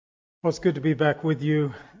Well, it's good to be back with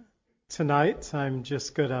you tonight. I'm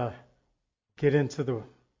just going to get into the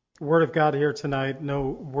Word of God here tonight. No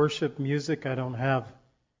worship music. I don't have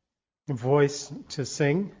a voice to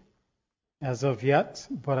sing as of yet,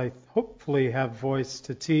 but I hopefully have voice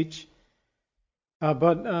to teach.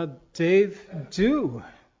 But Dave Dew,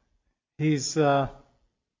 he's got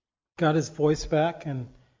his voice back and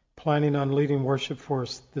planning on leading worship for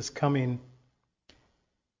us this coming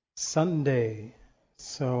Sunday.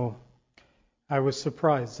 So I was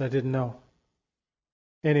surprised. I didn't know.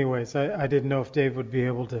 Anyways, I didn't know if Dave would be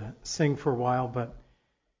able to sing for a while, but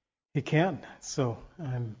he can. So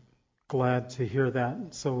I'm glad to hear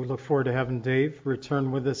that. So we look forward to having Dave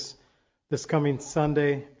return with us this coming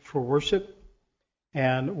Sunday for worship.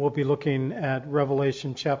 And we'll be looking at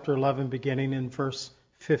Revelation chapter 11, beginning in verse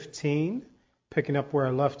 15, picking up where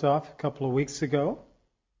I left off a couple of weeks ago.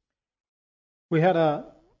 We had a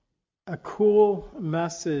cool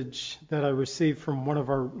message that I received from one of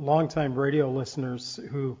our longtime radio listeners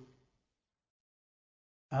who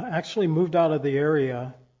actually moved out of the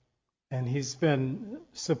area, and he's been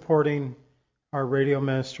supporting our radio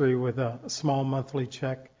ministry with a small monthly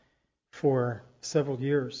check for several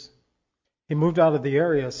years. He moved out of the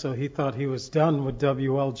area, so he thought he was done with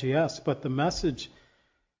WLGS, but the message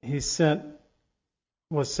he sent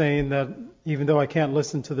was saying that even though I can't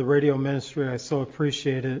listen to the radio ministry, I so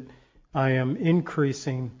appreciate it. I am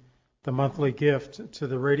increasing the monthly gift to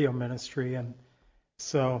the radio ministry. And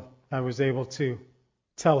so I was able to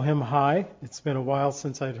tell him hi. It's been a while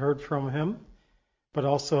since I'd heard from him, but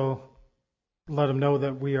also let him know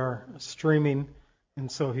that we are streaming.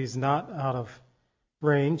 And so he's not out of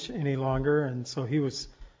range any longer. And so he was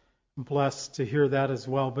blessed to hear that as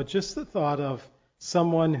well. But just the thought of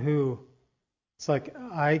someone who, it's like,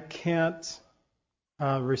 I can't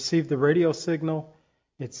receive the radio signal.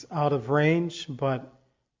 It's out of range, but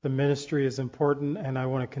the ministry is important, and I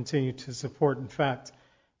want to continue to support. In fact,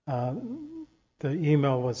 the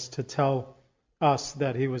email was to tell us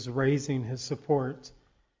that he was raising his support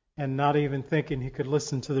and not even thinking he could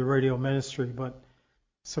listen to the radio ministry. But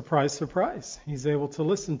surprise, surprise, he's able to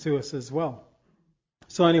listen to us as well.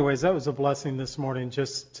 So anyways, that was a blessing this morning,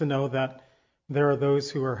 just to know that there are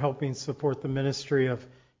those who are helping support the ministry of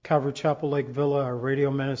Calvary Chapel Lake Villa, our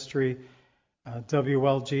radio ministry,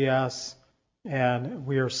 WLGS, and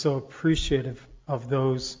we are so appreciative of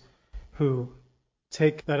those who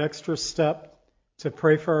take that extra step to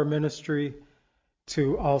pray for our ministry,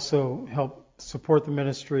 to also help support the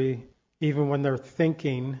ministry, even when they're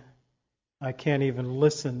thinking, I can't even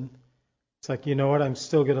listen. It's like, you know what, I'm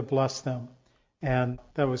still going to bless them. And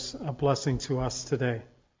that was a blessing to us today.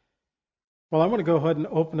 Well, I'm going to go ahead and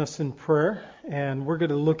open us in prayer, and we're going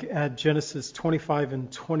to look at Genesis 25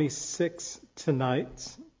 and 26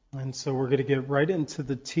 tonight. And so we're going to get right into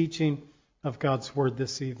the teaching of God's Word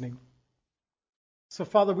this evening. So,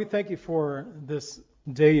 Father, we thank you for this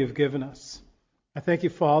day you've given us. I thank you,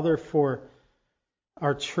 Father, for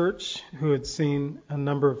our church who had seen a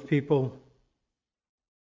number of people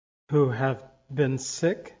who have been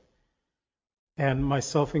sick, and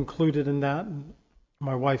myself included in that.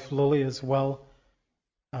 My wife Lily as well.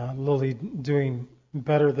 Lily doing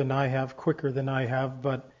better than I have, quicker than I have.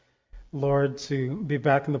 But Lord, to be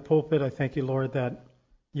back in the pulpit, I thank you, Lord, that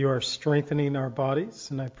you are strengthening our bodies.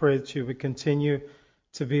 And I pray that you would continue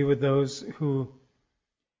to be with those who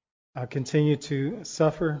continue to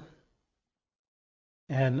suffer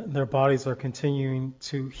and their bodies are continuing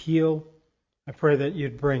to heal. I pray that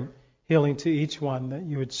you'd bring healing to each one, that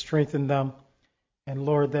you would strengthen them. And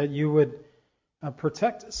Lord, that you would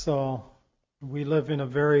protect us all. We live in a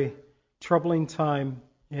very troubling time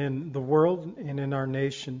in the world and in our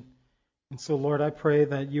nation. And so, Lord, I pray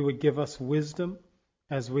that you would give us wisdom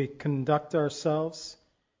as we conduct ourselves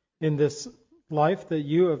in this life that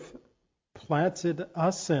you have planted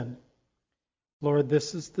us in. Lord,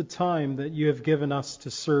 this is the time that you have given us to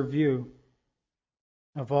serve you.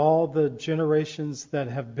 Of all the generations that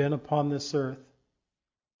have been upon this earth,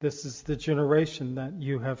 this is the generation that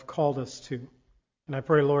you have called us to. And I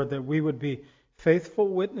pray, Lord, that we would be faithful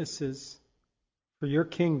witnesses for your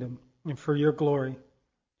kingdom and for your glory.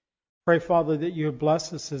 Pray, Father, that you would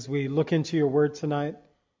bless us as we look into your word tonight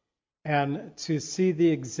and to see the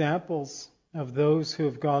examples of those who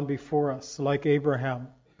have gone before us, like Abraham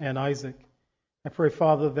and Isaac. I pray,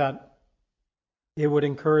 Father, that it would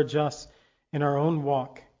encourage us in our own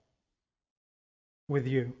walk with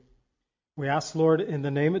you. We ask, Lord, in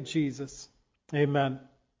the name of Jesus, amen.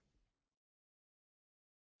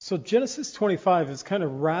 So Genesis 25 is kind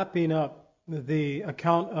of wrapping up the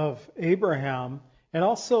account of Abraham and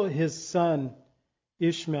also his son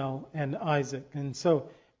Ishmael and Isaac. And so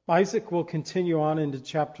Isaac will continue on into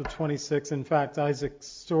chapter 26. In fact, Isaac's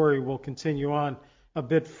story will continue on a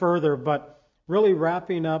bit further, but really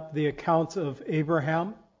wrapping up the account of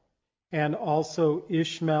Abraham and also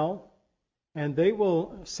Ishmael. And they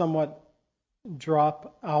will somewhat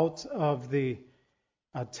drop out of the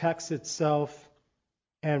text itself,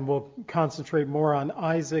 and we'll concentrate more on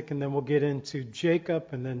Isaac, and then we'll get into Jacob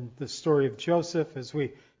and then the story of Joseph as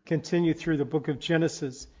we continue through the book of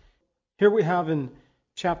Genesis. Here we have in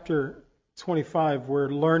chapter 25, we're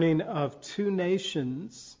learning of two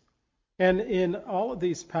nations. And in all of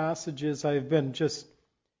these passages, I've been just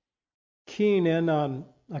keying in on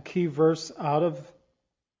a key verse out of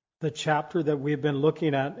the chapter that we've been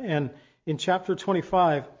looking at. And in chapter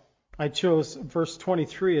 25, I chose verse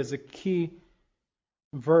 23 as a key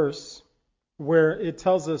verse where it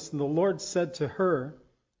tells us, "The Lord said to her,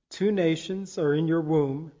 2 nations are in your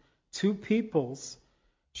womb, 2 peoples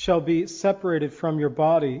shall be separated from your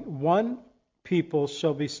body. 1 people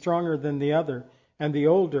shall be stronger than the other, and the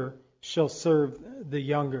older shall serve the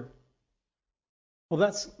younger." Well,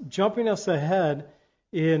 that's jumping us ahead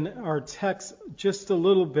in our text just a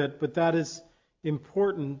little bit, but that is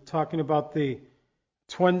important, talking about the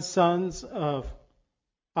twin sons of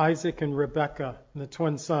Isaac and Rebekah, and the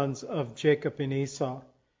twin sons of Jacob and Esau.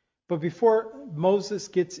 But before Moses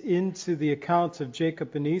gets into the accounts of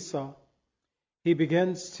Jacob and Esau, he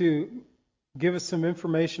begins to give us some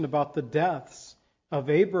information about the deaths of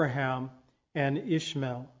Abraham and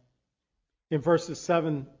Ishmael. In verses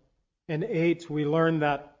 7 and 8, we learn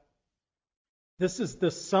that this is the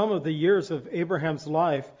sum of the years of Abraham's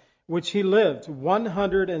life, which he lived,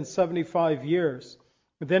 175 years.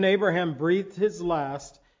 Then Abraham breathed his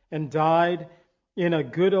last and died in a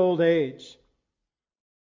good old age,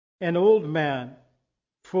 an old man,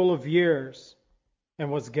 full of years,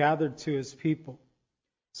 and was gathered to his people.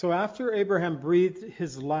 So after Abraham breathed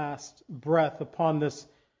his last breath upon this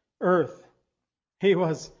earth, he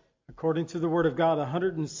was, according to the Word of God,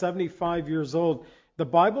 175 years old. The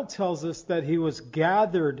Bible tells us that he was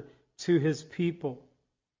gathered to his people.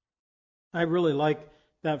 I really like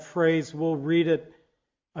that phrase. We'll read it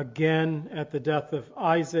again at the death of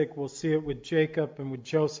Isaac. We'll see it with Jacob and with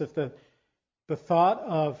Joseph. The thought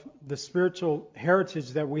of the spiritual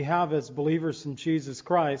heritage that we have as believers in Jesus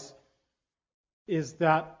Christ is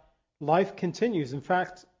that life continues. In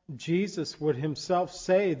fact, Jesus would himself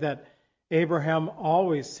say that Abraham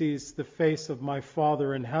always sees the face of my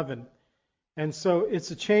Father in heaven. And so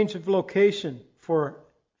it's a change of location for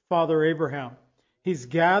Father Abraham. He's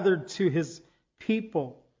gathered to his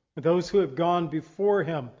people, those who have gone before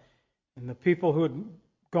him, and the people who had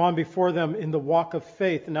gone before them in the walk of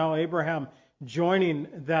faith. Now Abraham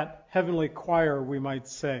joining that heavenly choir, we might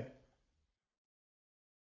say.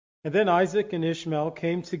 And then Isaac and Ishmael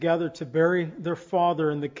came together to bury their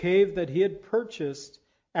father in the cave that he had purchased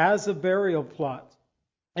as a burial plot.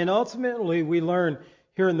 And ultimately we learn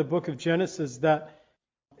here in the book of Genesis that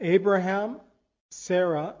Abraham,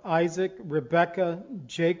 Sarah, Isaac, Rebekah,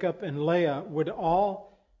 Jacob, and Leah would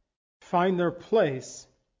all find their place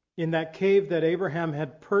in that cave that Abraham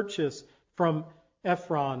had purchased from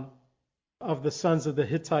Ephron of the sons of the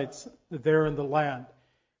Hittites there in the land.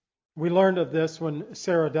 We learned of this when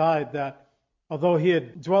Sarah died, that although he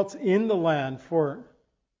had dwelt in the land for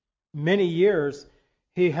many years,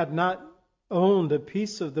 he had not owned a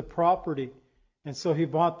piece of the property. And so he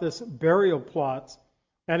bought this burial plot,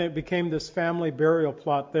 and it became this family burial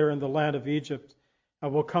plot there in the land of Egypt.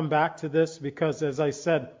 And we'll come back to this because, as I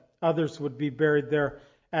said, others would be buried there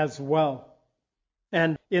as well.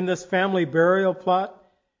 And in this family burial plot,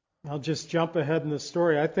 I'll just jump ahead in the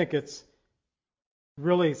story. I think it's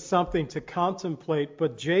really something to contemplate.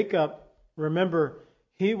 But Jacob, remember,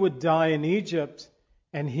 he would die in Egypt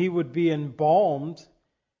and he would be embalmed,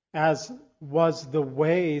 as was the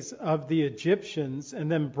ways of the Egyptians,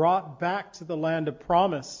 and then brought back to the land of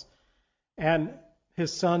promise. And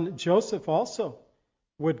his son Joseph also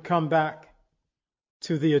would come back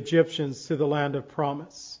to the Egyptians, to the land of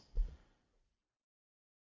promise.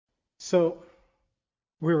 So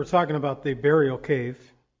we were talking about the burial cave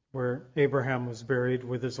where Abraham was buried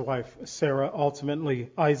with his wife Sarah, ultimately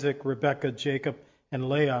Isaac, Rebekah, Jacob, and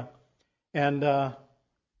Leah. And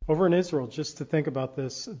over in Israel, just to think about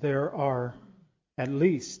this, there are at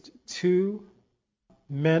least 2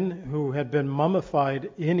 men who had been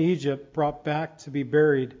mummified in Egypt, brought back to be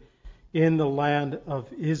buried in the land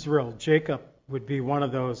of Israel. Jacob would be one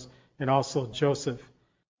of those, and also Joseph.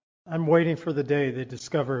 I'm waiting for the day they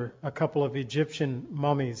discover a couple of Egyptian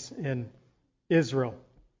mummies in Israel.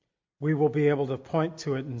 We will be able to point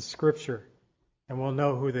to it in Scripture, and we'll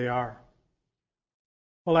know who they are.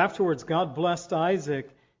 Well, afterwards, God blessed Isaac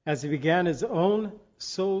as he began his own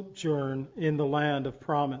sojourn in the land of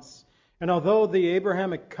promise. And although the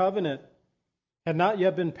Abrahamic covenant had not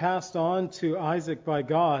yet been passed on to Isaac by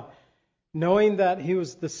God, knowing that he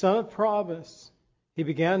was the son of promise, he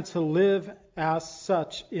began to live as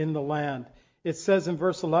such in the land. It says in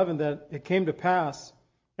verse 11 that it came to pass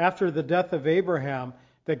after the death of Abraham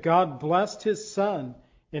that God blessed his son,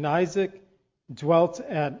 and Isaac dwelt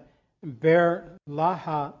at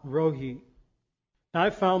Beer-lahai-roi. Now I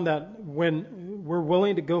found that when we're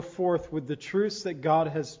willing to go forth with the truths that God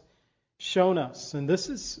has shown us, and this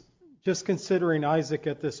is just considering Isaac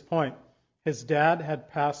at this point. His dad had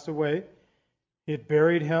passed away. He had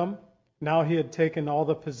buried him. Now he had taken all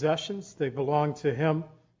the possessions. They belonged to him,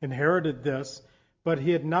 inherited this, but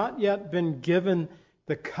he had not yet been given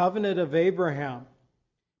the covenant of Abraham.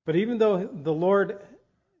 But even though the Lord,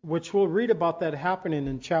 which we'll read about that happening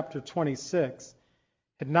in chapter 26,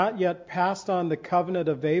 had not yet passed on the covenant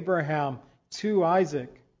of Abraham to Isaac,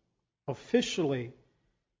 officially,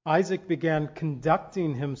 Isaac began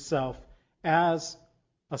conducting himself as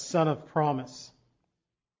a son of promise.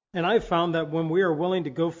 And I found that when we are willing to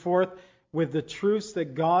go forth with the truths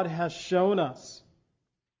that God has shown us,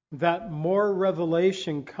 that more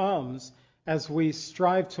revelation comes as we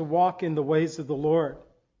strive to walk in the ways of the Lord.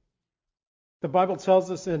 The Bible tells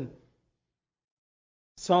us in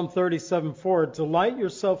Psalm 37:4, "Delight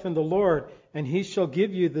yourself in the Lord, and he shall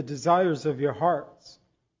give you the desires of your hearts."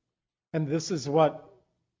 And this is what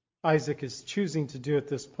Isaac is choosing to do at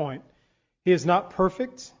this point. He is not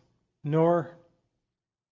perfect, nor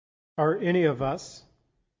are any of us,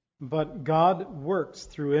 but God works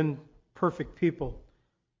through imperfect people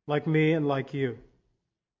like me and like you.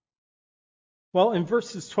 Well, in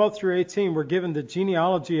verses 12 through 18, we're given the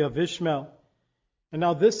genealogy of Ishmael. And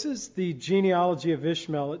now this is the genealogy of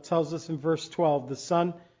Ishmael. It tells us in verse 12, the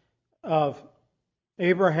son of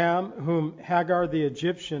Abraham, whom Hagar the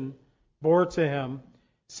Egyptian bore to him,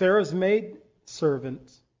 Sarah's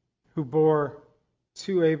maidservant, who bore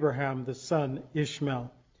to Abraham the son Ishmael.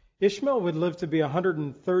 Ishmael would live to be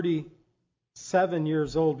 137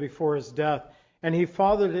 years old before his death, and he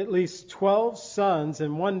fathered at least 12 sons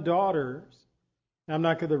and one daughter. I'm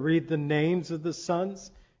not going to read the names of the sons.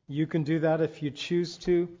 You can do that if you choose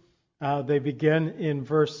to. They begin in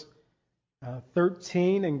verse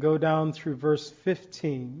 13 and go down through verse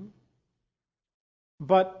 15.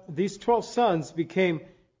 But these 12 sons became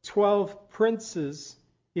 12 princes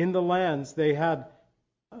in the lands. They had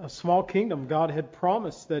a small kingdom. God had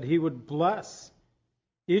promised that he would bless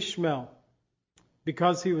Ishmael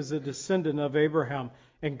because he was a descendant of Abraham,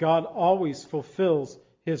 and God always fulfills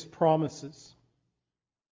his promises.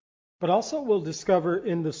 But also we'll discover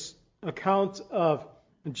in this account of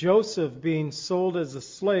Joseph being sold as a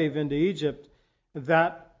slave into Egypt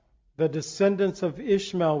that the descendants of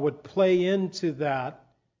Ishmael would play into that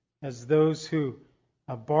as those who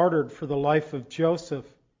bartered for the life of Joseph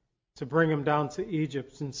to bring him down to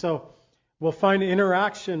Egypt. And so we'll find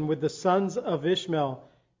interaction with the sons of Ishmael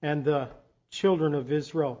and the children of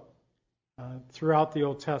Israel throughout the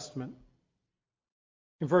Old Testament.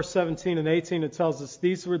 In verse 17 and 18 it tells us,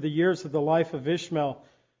 "These were the years of the life of Ishmael,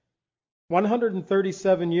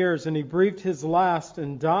 137 years, and he breathed his last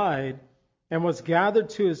and died, and was gathered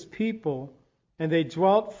to his people, and they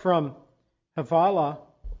dwelt from Havilah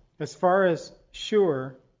as far as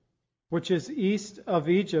Shur, which is east of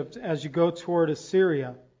Egypt as you go toward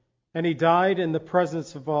Assyria. And he died in the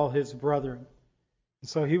presence of all his brethren." And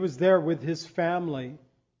so he was there with his family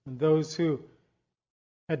and those who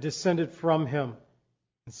had descended from him.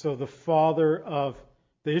 And so the father of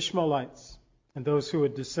the Ishmaelites and those who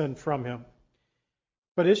would descend from him.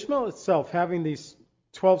 But Ishmael itself, having these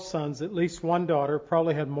 12 sons, at least one daughter,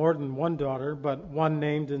 probably had more than one daughter, but one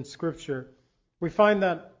named in Scripture, we find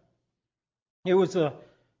that it was a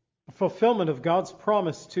fulfillment of God's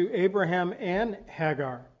promise to Abraham and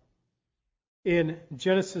Hagar. In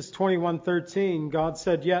Genesis 21:13, God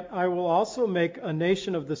said, "Yet I will also make a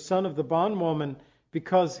nation of the son of the bondwoman,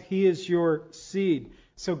 because he is your seed."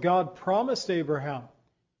 So God promised Abraham,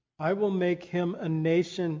 "I will make him a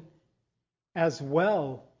nation as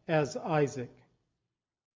well as Isaac."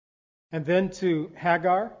 And then to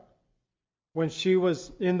Hagar, when she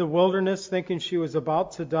was in the wilderness thinking she was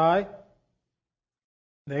about to die,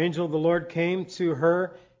 the angel of the Lord came to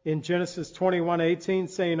her in Genesis 21:18,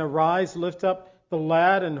 saying, "Arise, lift up the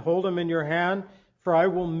lad and hold him in your hand, for I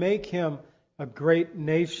will make him a great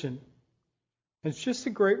nation." It's just a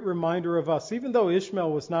great reminder of us. Even though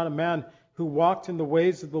Ishmael was not a man who walked in the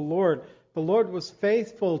ways of the Lord was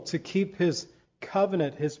faithful to keep his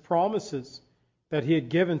covenant, his promises that he had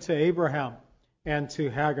given to Abraham and to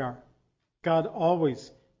Hagar. God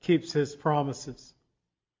always keeps his promises.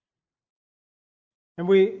 And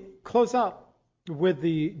we close out with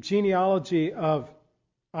the genealogy of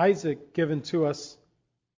Isaac given to us.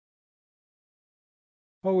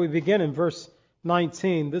 Well, we begin in verse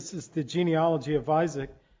 19. This is the genealogy of Isaac.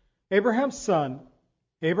 Abraham's son,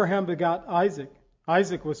 Abraham begot Isaac.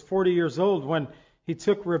 Isaac was 40 years old when he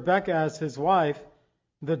took Rebekah as his wife,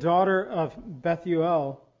 the daughter of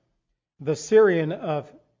Bethuel, the Syrian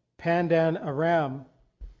of Pandan Aram,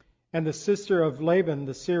 and the sister of Laban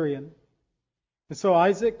the Syrian. And so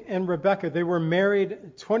Isaac and Rebekah, they were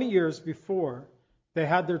married 20 years before. They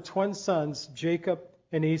had their twin sons, Jacob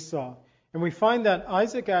and Esau. And we find that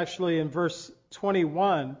Isaac actually in verse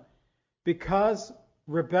 21, because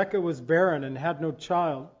Rebekah was barren and had no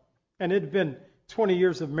child, and it had been 20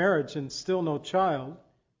 years of marriage and still no child,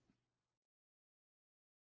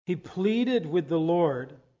 he pleaded with the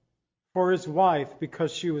Lord for his wife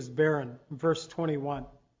because she was barren. Verse 21.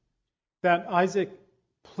 That Isaac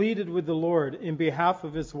pleaded with the Lord in behalf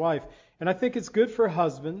of his wife. And I think it's good for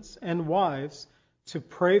husbands and wives to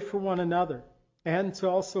pray for one another and to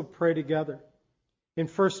also pray together. In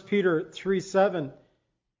 1 Peter 3:7,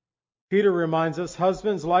 Peter reminds us,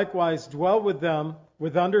 husbands likewise dwell with them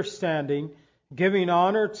with understanding, giving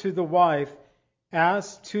honor to the wife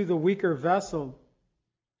as to the weaker vessel,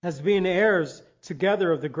 as being heirs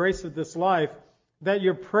together of the grace of this life, that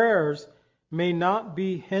your prayers may not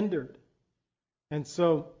be hindered. And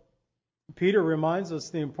so Peter reminds us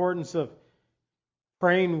the importance of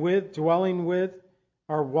praying with, dwelling with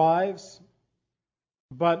our wives.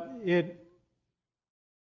 But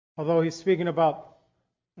although he's speaking about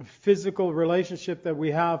a physical relationship that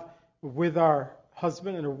we have with our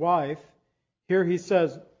husband and our wife, here he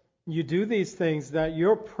says, you do these things that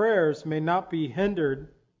your prayers may not be hindered.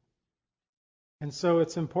 And so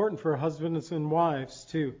it's important for husbands and wives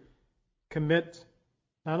to commit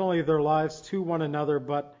not only their lives to one another,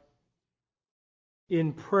 but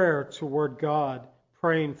in prayer toward God,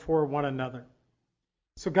 praying for one another.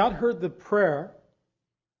 So God heard the prayer,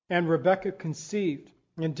 and Rebekah conceived.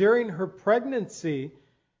 And during her pregnancy,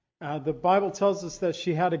 the Bible tells us that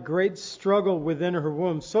she had a great struggle within her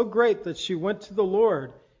womb, so great that she went to the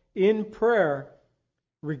Lord in prayer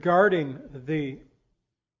regarding the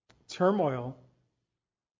turmoil,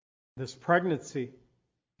 this pregnancy,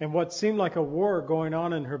 and what seemed like a war going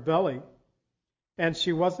on in her belly. And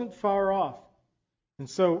she wasn't far off. And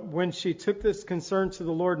so when she took this concern to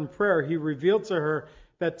the Lord in prayer, he revealed to her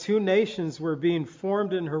that two nations were being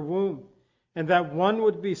formed in her womb, and that one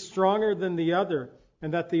would be stronger than the other,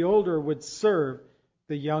 and that the older would serve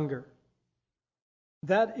the younger.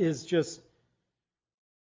 That is just,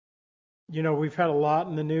 we've had a lot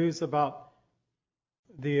in the news about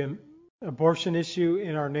the abortion issue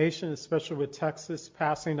in our nation, especially with Texas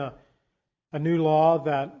passing a new law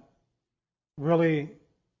that really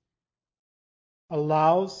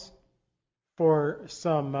allows for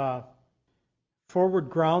some forward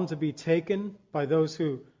ground to be taken by those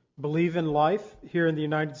who believe in life here in the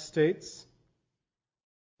United States.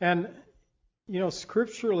 And,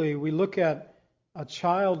 scripturally, we look at a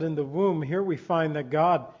child in the womb. Here we find that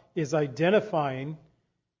God is identifying,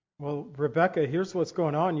 well, Rebekah, here's what's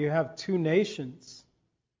going on. You have two nations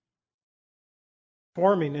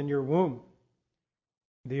forming in your womb.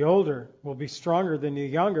 The older will be stronger than the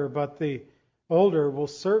younger, but the older will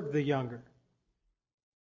serve the younger.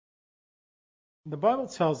 The Bible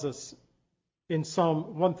tells us in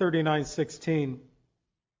Psalm 139:16,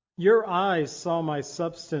 your eyes saw my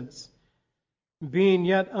substance, being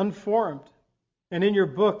yet unformed, and in your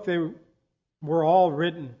book they were all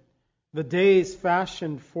written, the days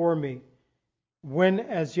fashioned for me, when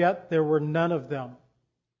as yet there were none of them.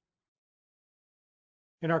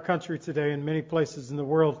 In our country today, in many places in the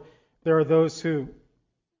world, there are those who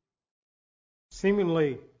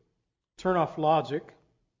seemingly turn off logic,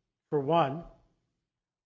 for one,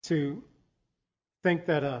 to think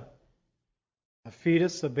that a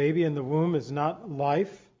fetus, a baby in the womb, is not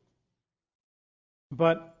life.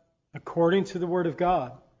 But according to the Word of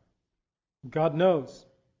God, God knows,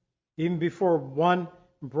 even before one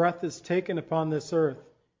breath is taken upon this earth,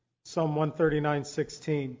 Psalm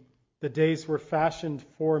 139:16, the days were fashioned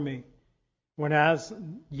for me, when as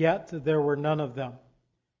yet there were none of them.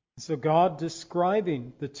 So God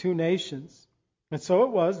describing the two nations. And so it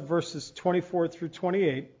was, verses 24 through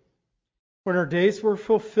 28, when her days were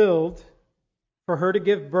fulfilled for her to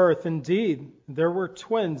give birth, indeed, there were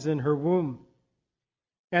twins in her womb.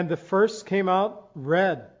 And the first came out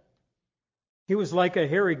red. He was like a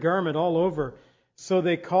hairy garment all over. So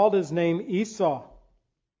they called his name Esau.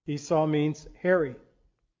 Esau means hairy.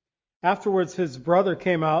 Afterwards his brother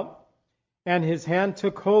came out, and his hand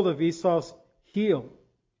took hold of Esau's heel.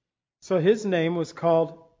 So his name was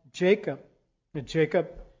called Jacob. And Jacob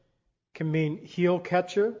can mean heel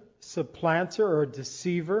catcher, supplanter, or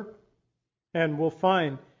deceiver. And we'll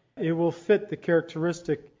find it will fit the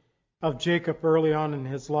characteristic of Jacob early on in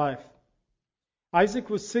his life. Isaac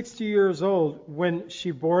was 60 years old when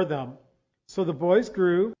she bore them. So the boys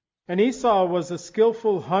grew, and Esau was a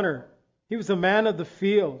skillful hunter. He was a man of the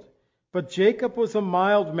field. But Jacob was a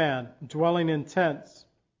mild man, dwelling in tents.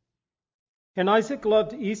 And Isaac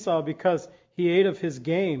loved Esau because he ate of his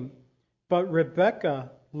game, but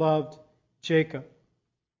Rebekah loved Jacob.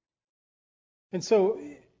 And so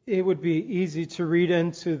it would be easy to read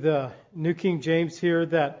into the New King James here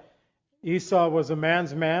that Esau was a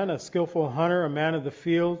man's man, a skillful hunter, a man of the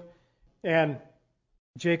field, and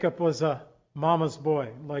Jacob was a mama's boy,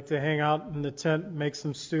 liked to hang out in the tent, make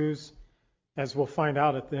some stews. As we'll find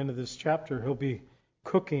out at the end of this chapter, he'll be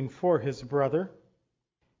cooking for his brother.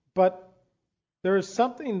 But there is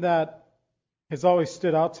something that has always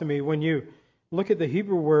stood out to me when you look at the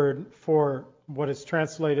Hebrew word for what is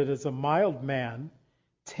translated as a mild man.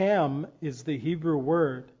 Tam is the Hebrew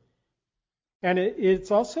word. And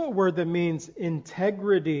it's also a word that means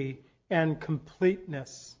integrity and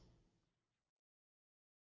completeness.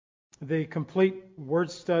 The Complete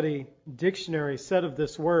Word Study Dictionary said of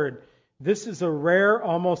this word, this is a rare,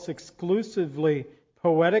 almost exclusively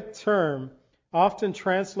poetic term, often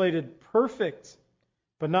translated perfect,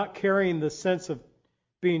 but not carrying the sense of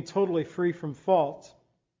being totally free from fault.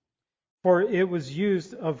 For it was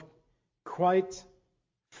used of quite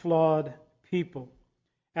flawed people,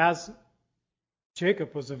 as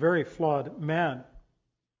Jacob was a very flawed man,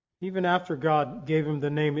 even after God gave him the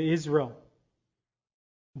name Israel.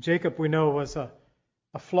 Jacob, we know, was a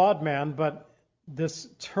flawed man, but this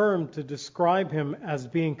term to describe him as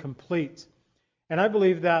being complete. And I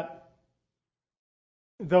believe that,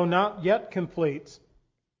 though not yet complete,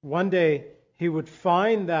 one day he would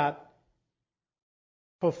find that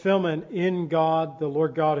fulfillment in God, the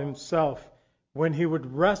Lord God himself, when he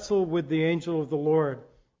would wrestle with the angel of the Lord,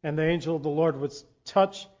 and the angel of the Lord would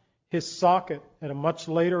touch his socket at a much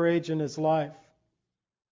later age in his life.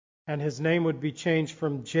 And his name would be changed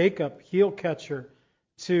from Jacob, heel catcher,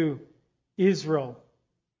 to Israel,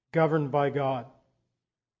 governed by God.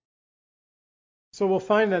 So we'll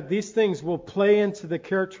find that these things will play into the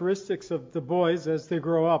characteristics of the boys as they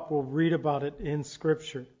grow up. We'll read about it in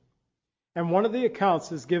Scripture. And one of the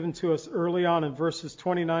accounts is given to us early on in verses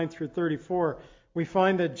 29 through 34. We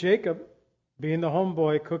find that Jacob, being the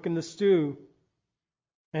homeboy, cooking the stew,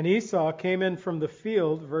 and Esau came in from the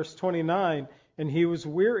field, verse 29, and he was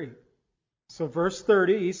weary. So verse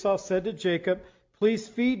 30, Esau said to Jacob, please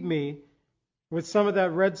feed me with some of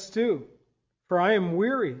that red stew, for I am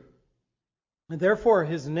weary. And therefore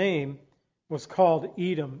his name was called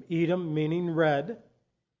Edom, Edom meaning red.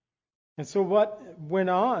 And so what went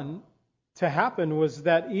on to happen was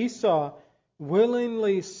that Esau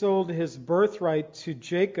willingly sold his birthright to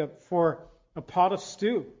Jacob for a pot of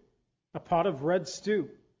stew, a pot of red stew.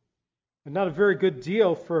 And not a very good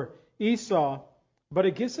deal for Esau, but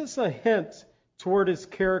it gives us a hint toward his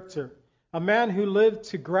character. A man who lived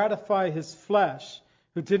to gratify his flesh,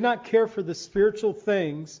 who did not care for the spiritual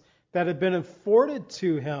things that had been afforded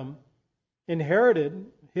to him, inherited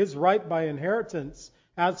his right by inheritance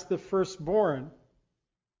as the firstborn.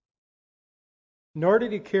 Nor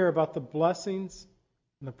did he care about the blessings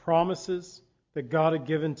and the promises that God had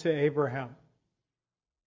given to Abraham.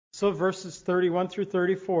 So verses 31 through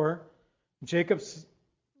 34, Jacob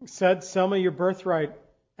said, sell me your birthright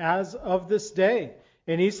as of this day.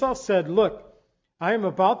 And Esau said, look, I am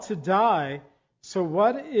about to die, so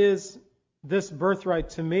what is this birthright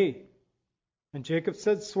to me? And Jacob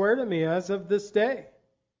said, swear to me as of this day.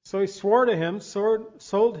 So he swore to him,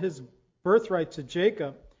 sold his birthright to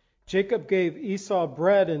Jacob. Jacob gave Esau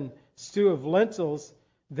bread and stew of lentils.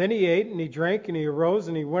 Then he ate and he drank and he arose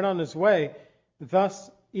and he went on his way. Thus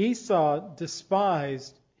Esau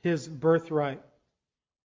despised his birthright.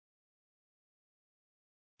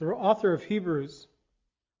 The author of Hebrews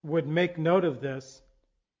would make note of this.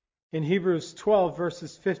 In Hebrews 12,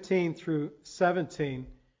 verses 15 through 17,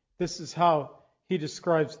 this is how he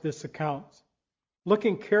describes this account.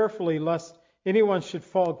 Looking carefully lest anyone should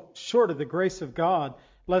fall short of the grace of God,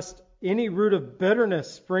 lest any root of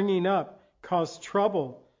bitterness springing up cause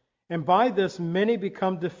trouble, and by this many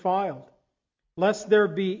become defiled. Lest there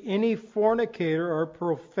be any fornicator or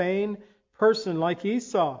profane person like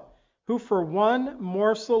Esau, who for one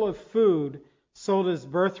morsel of food sold his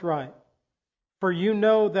birthright. For you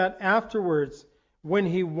know that afterwards, when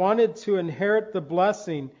he wanted to inherit the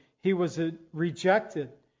blessing, he was rejected,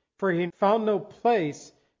 for he found no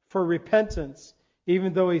place for repentance,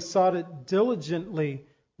 even though he sought it diligently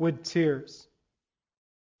with tears.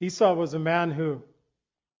 Esau was a man who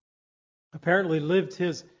apparently lived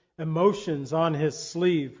his emotions on his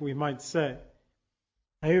sleeve, we might say.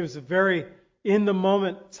 He was a very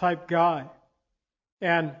in-the-moment type guy.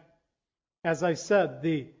 And as I said,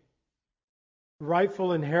 the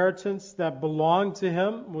rightful inheritance that belonged to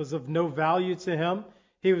him was of no value to him.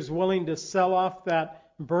 He was willing to sell off that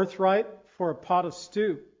birthright for a pot of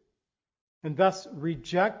stew, and thus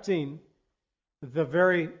rejecting the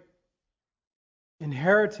very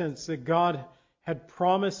inheritance that God had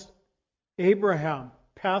promised Abraham,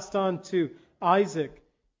 passed on to Isaac,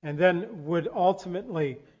 and then would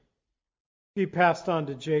ultimately be passed on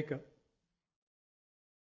to Jacob.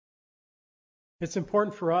 It's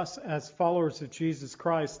important for us as followers of Jesus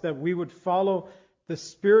Christ that we would follow the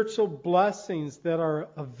spiritual blessings that are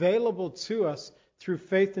available to us through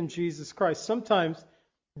faith in Jesus Christ. Sometimes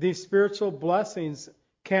these spiritual blessings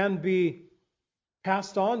can be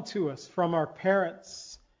passed on to us from our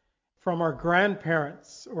parents, from our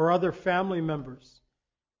grandparents, or other family members.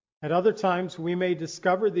 At other times, we may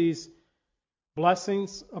discover these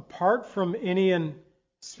blessings apart from any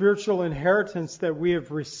spiritual inheritance that we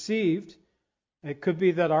have received. It could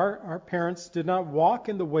be that our parents did not walk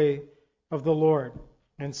in the way of the Lord,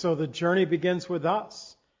 and so the journey begins with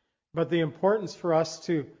us. But the importance for us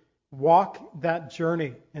to walk that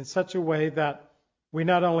journey in such a way that we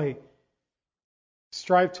not only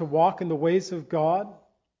strive to walk in the ways of God,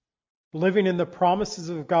 living in the promises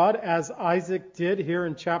of God, as Isaac did here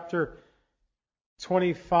in chapter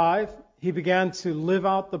 25. He began to live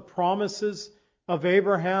out the promises of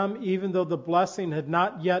Abraham, even though the blessing had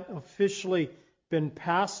not yet officially been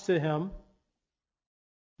passed to him.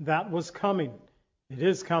 That was coming. It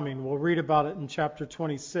is coming. We'll read about it in chapter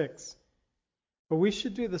 26. But we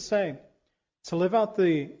should do the same, to live out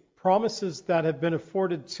the promises that have been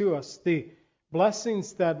afforded to us, the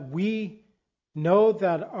blessings that we know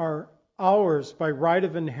that are ours by right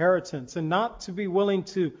of inheritance, and not to be willing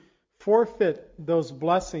to forfeit those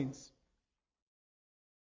blessings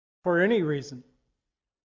for any reason.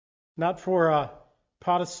 Not for a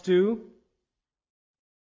pot of stew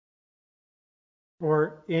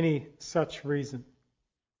or any such reason.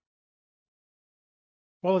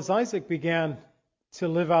 Well, as Isaac began to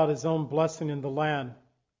live out his own blessing in the land,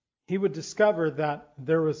 he would discover that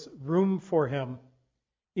there was room for him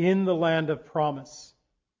in the land of promise.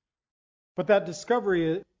 But that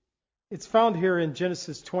discovery, it's found here in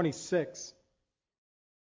Genesis 26.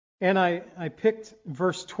 And I picked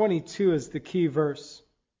verse 22 as the key verse.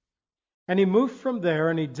 And he moved from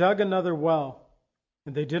there and he dug another well,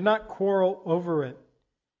 and they did not quarrel over it.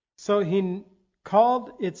 So he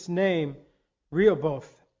called its name Rehoboth,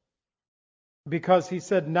 because he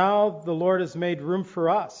said, now the Lord has made room for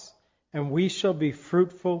us, and we shall be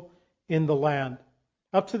fruitful in the land.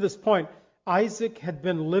 Up to this point, Isaac had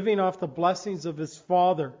been living off the blessings of his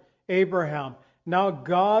father, Abraham. Now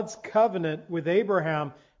God's covenant with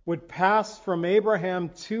Abraham would pass from Abraham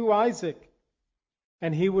to Isaac,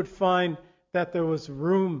 and he would find that there was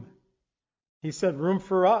room. He said, room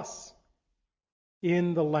for us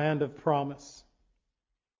in the land of promise.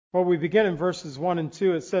 Well, we begin in verses 1 and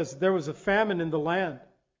 2. It says, there was a famine in the land.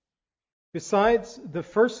 Besides the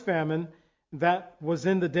first famine that was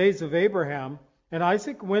in the days of Abraham, and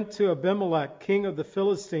Isaac went to Abimelech, king of the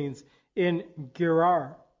Philistines, in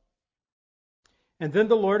Gerar. And then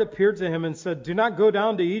the Lord appeared to him and said, do not go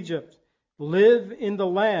down to Egypt. Live in the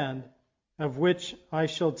land of which I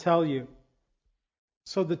shall tell you.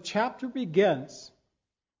 So the chapter begins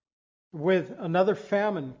with another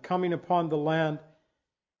famine coming upon the land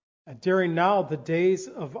during now the days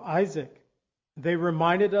of Isaac. They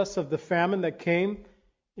reminded us of the famine that came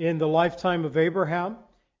in the lifetime of Abraham,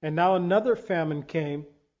 and now another famine came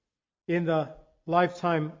in the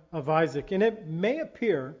lifetime of Isaac. And it may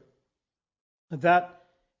appear that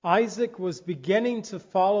Isaac was beginning to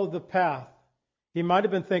follow the path. He might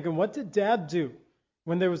have been thinking, what did Dad do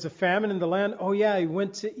when there was a famine in the land? Oh yeah, he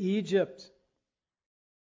went to Egypt.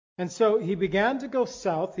 And so he began to go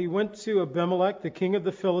south. He went to Abimelech, the king of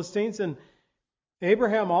the Philistines, and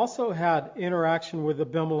Abraham also had interaction with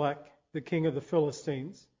Abimelech, the king of the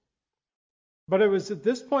Philistines. But it was at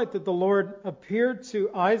this point that the Lord appeared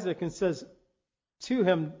to Isaac and says to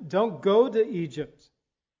him, don't go to Egypt.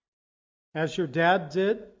 As your dad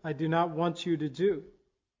did, I do not want you to do.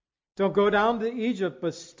 Don't go down to Egypt,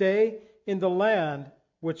 but stay in the land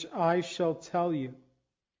which I shall tell you.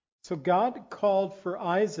 So God called for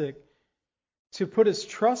Isaac to put his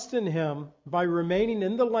trust in him by remaining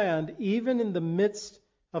in the land, even in the midst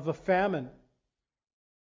of a famine.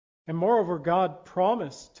 And moreover, God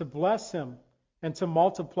promised to bless him and to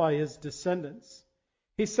multiply his descendants.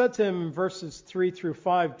 He said to him in verses 3 through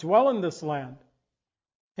 5, "Dwell in this land,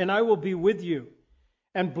 and I will be with you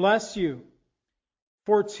and bless you.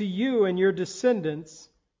 For to you and your descendants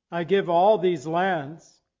I give all these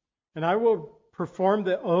lands, and I will perform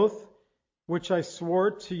the oath which I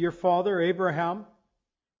swore to your father Abraham.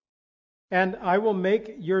 And I will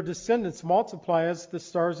make your descendants multiply as the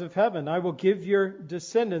stars of heaven. I will give your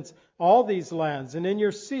descendants all these lands, and in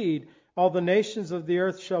your seed all the nations of the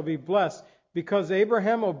earth shall be blessed, because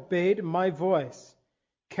Abraham obeyed my voice,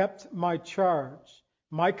 kept my charge,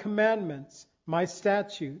 my commandments, my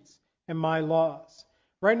statutes, and my laws."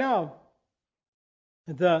 Right now,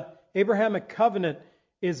 the Abrahamic covenant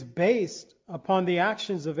is based upon the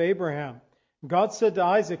actions of Abraham. God said to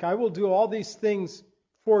Isaac, "I will do all these things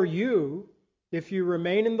for you if you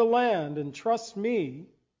remain in the land and trust me.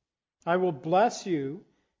 I will bless you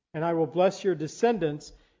and I will bless your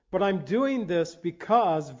descendants. But I'm doing this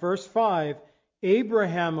because," verse 5,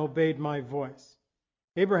 "Abraham obeyed my voice.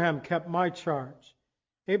 Abraham kept my charge.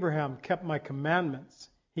 Abraham kept my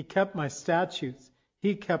commandments. He kept my statutes.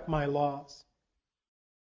 He kept my laws."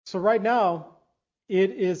 So right now,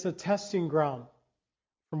 it is a testing ground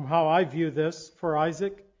from how I view this for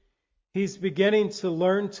Isaac. He's beginning to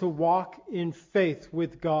learn to walk in faith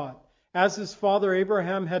with God. As his father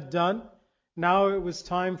Abraham had done, now it was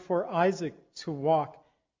time for Isaac to walk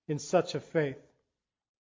in such a faith.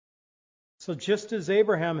 So just as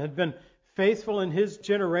Abraham had been faithful in his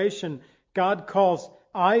generation, God calls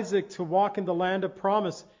Isaac to walk in the land of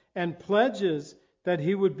promise and pledges that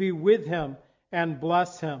he would be with him and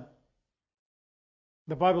bless him.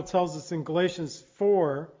 The Bible tells us in Galatians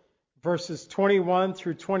 4, verses 21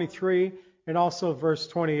 through 23, and also verse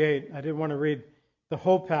 28. I didn't want to read the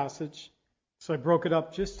whole passage, so I broke it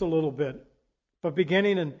up just a little bit. But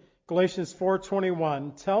beginning in Galatians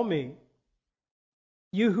 4:21, "Tell me,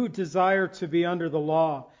 you who desire to be under the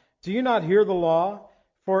law, do you not hear the law?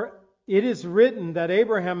 For it is written that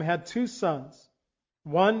Abraham had two sons,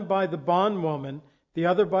 one by the bondwoman, the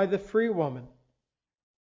other by the free woman,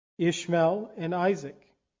 Ishmael and Isaac.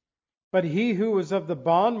 But he who was of the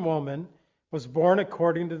bondwoman was born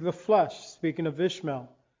according to the flesh," speaking of Ishmael.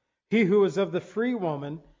 "He who was of the free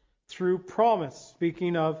woman through promise,"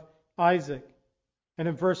 speaking of Isaac. And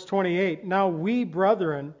in verse 28, "Now we,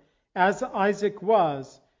 brethren, as Isaac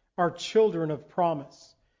was, are children of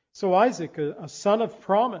promise." So Isaac, a son of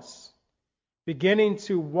promise, beginning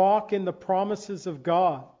to walk in the promises of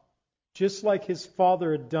God, just like his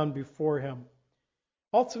father had done before him.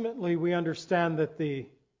 Ultimately, we understand that the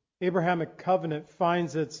Abrahamic covenant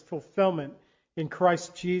finds its fulfillment in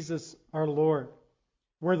Christ Jesus our Lord,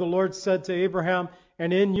 where the Lord said to Abraham,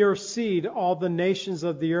 "And in your seed all the nations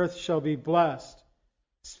of the earth shall be blessed."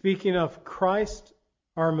 Speaking of Christ,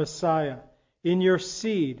 our Messiah. In your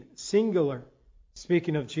seed, singular,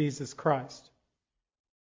 speaking of Jesus Christ.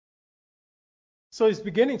 So he's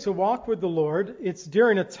beginning to walk with the Lord. It's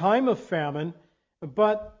during a time of famine,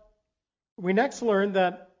 but we next learn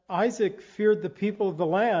that Isaac feared the people of the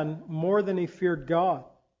land more than he feared God.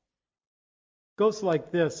 It goes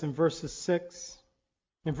like this in verses 6.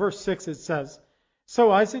 In verse 6 it says,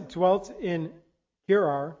 "So Isaac dwelt in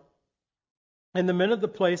Gerar, and the men of the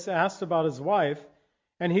place asked about his wife,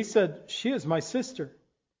 and he said, 'She is my sister.'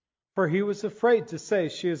 For he was afraid to say,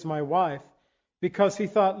 'She is my wife,' because he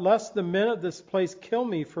thought, lest the men of this place kill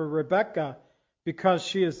me for Rebekah, because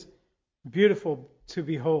she is beautiful to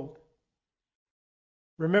behold."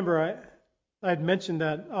 Remember, I had mentioned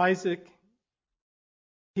that Isaac,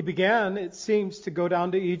 he began, it seems, to go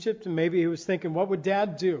down to Egypt, and maybe he was thinking, what would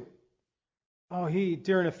Dad do? Oh, he,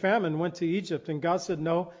 during a famine, went to Egypt, and God said,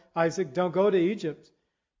 "No, Isaac, don't go to Egypt."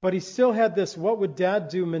 But he still had this what would Dad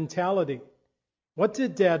do mentality. What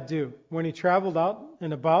did Dad do when he traveled out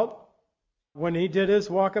and about? When he did his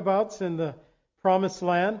walkabouts in the promised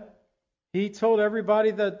land, he told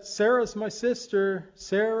everybody that Sarah's my sister,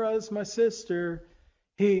 Sarah is my sister.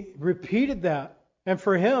 He repeated that, and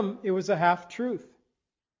for him, it was a half-truth.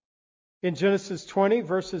 In Genesis 20,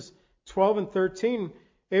 verses 12 and 13,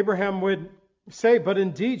 Abraham would say, "But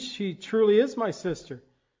indeed, she truly is my sister.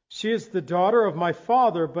 She is the daughter of my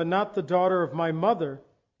father, but not the daughter of my mother,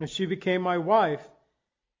 and she became my wife.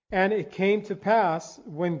 And it came to pass,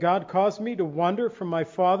 when God caused me to wander from my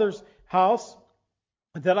father's house,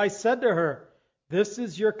 that I said to her, 'This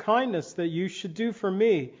is your kindness that you should do for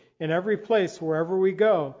me in every place wherever we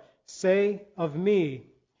go. Say of me,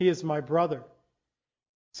 he is my brother.'"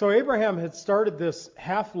 So Abraham had started this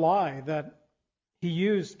half lie that he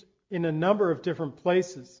used in a number of different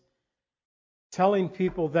places, telling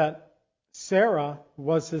people that Sarah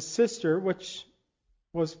was his sister, which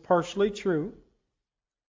was partially true,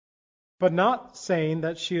 but not saying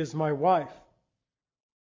that she is my wife.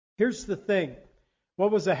 Here's the thing.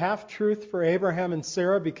 What was a half-truth for Abraham and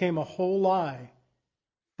Sarah became a whole lie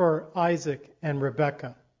for Isaac and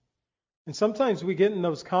Rebekah. And sometimes we get in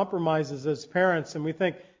those compromises as parents and we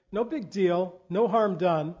think, no big deal, no harm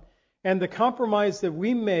done. And the compromise that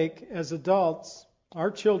we make as adults,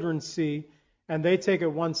 our children see, and they take it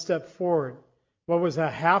one step forward. What was a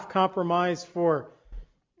half compromise for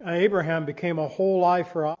Abraham became a whole lie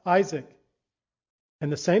for Isaac.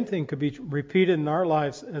 And the same thing could be repeated in our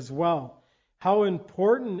lives as well. How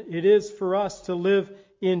important it is for us to live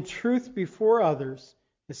in truth before others,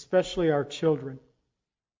 especially our children.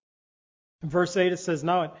 In verse 8 it says,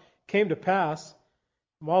 Now it came to pass,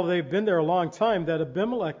 while they've been there a long time, that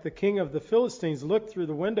Abimelech, the king of the Philistines, looked through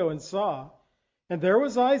the window and saw, and there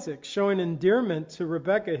was Isaac showing endearment to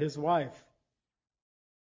Rebekah, his wife.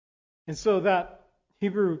 And so that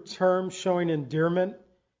Hebrew term, showing endearment,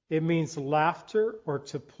 it means laughter or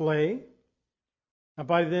to play. And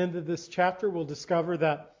by the end of this chapter, we'll discover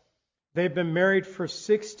that they've been married for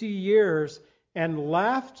 60 years, and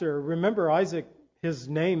laughter, remember Isaac, his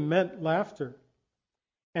name meant laughter.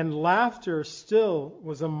 And laughter still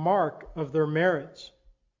was a mark of their marriage.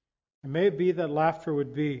 It may be that laughter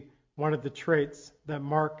would be one of the traits that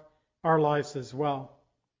mark our lives as well.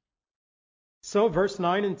 So verse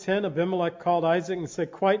 9 and 10, Abimelech called Isaac and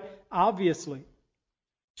said, quite obviously,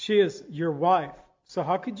 she is your wife. So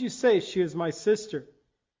how could you say she is my sister?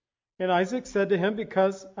 And Isaac said to him,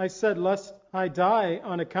 because I said, lest I die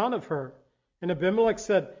on account of her. And Abimelech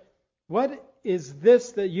said, what is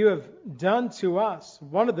this that you have done to us?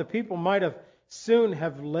 One of the people might have soon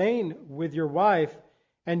have lain with your wife,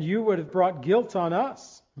 and you would have brought guilt on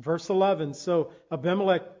us. Verse 11, so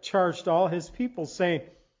Abimelech charged all his people, saying,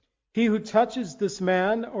 he who touches this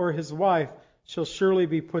man or his wife shall surely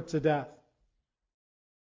be put to death.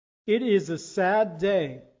 It is a sad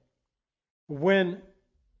day when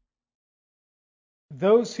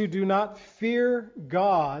those who do not fear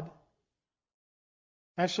God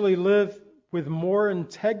actually live with more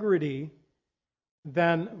integrity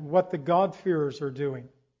than what the God-fearers are doing.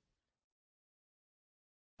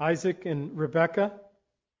 Isaac and Rebekah,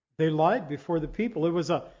 they lied before the people. It was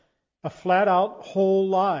a flat-out whole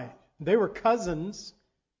lie. They were cousins,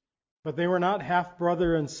 but they were not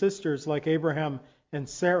half-brother and sisters like Abraham and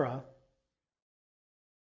Sarah.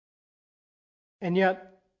 And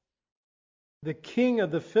yet, the king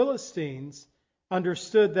of the Philistines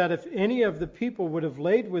understood that if any of the people would have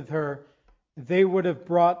laid with her, they would have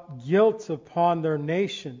brought guilt upon their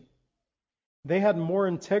nation. They had more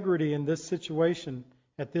integrity in this situation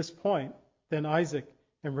at this point than Isaac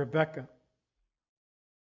and Rebekah.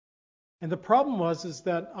 And the problem was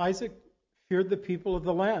that Isaac feared the people of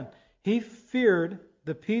the land. He feared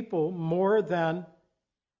the people more than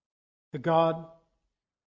the God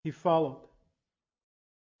he followed.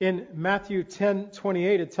 In Matthew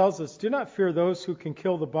 10:28, it tells us, do not fear those who can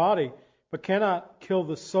kill the body, but cannot kill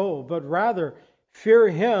the soul, but rather fear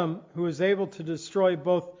him who is able to destroy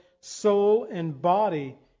both soul and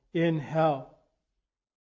body in hell.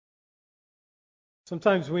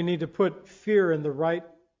 Sometimes we need to put fear in the right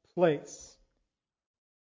place.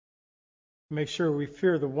 Make sure we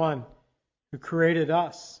fear the one who created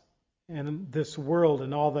us and this world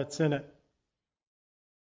and all that's in it,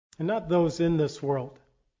 and not those in this world.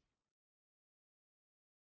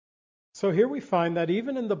 So here we find that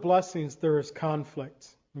even in the blessings there is conflict.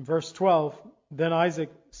 In verse 12, then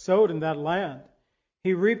Isaac sowed in that land.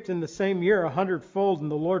 He reaped in the same year 100-fold,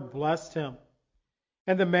 and the Lord blessed him.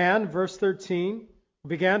 And the man, verse 13,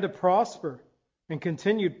 began to prosper and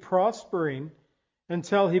continued prospering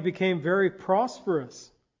until he became very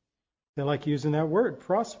prosperous. They like using that word,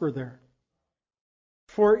 prosper there.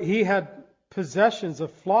 For he had possessions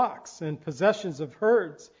of flocks and possessions of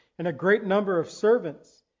herds and a great number of servants.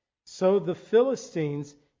 So the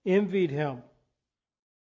Philistines envied him.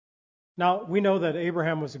 Now, we know that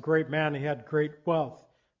Abraham was a great man. He had great wealth.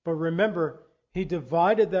 But remember, he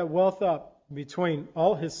divided that wealth up between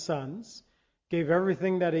all his sons, gave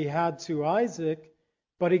everything that he had to Isaac,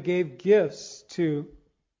 but he gave gifts to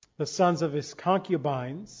the sons of his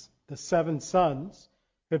concubines, the 7 sons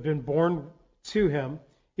who had been born to him,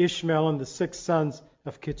 Ishmael and the 6 sons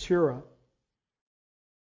of Keturah.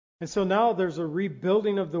 And so now there's a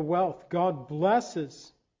rebuilding of the wealth. God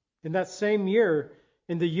blesses. In that same year,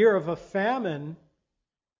 in the year of a famine,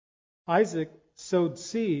 Isaac sowed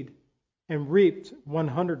seed and reaped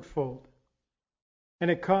 100-fold.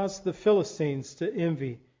 And it caused the Philistines to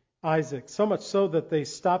envy Isaac, so much so that they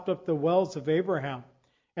stopped up the wells of Abraham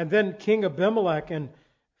And then King Abimelech and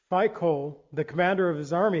Phicol, the commander of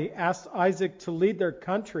his army, asked Isaac to lead their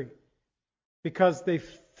country because they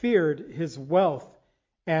feared his wealth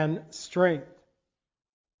and strength.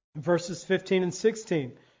 Verses 15 and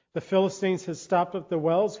 16, the Philistines had stopped up the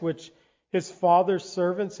wells which his father's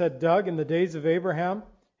servants had dug in the days of Abraham,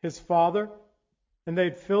 his father, and they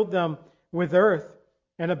had filled them with earth.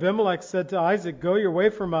 And Abimelech said to Isaac, "Go your way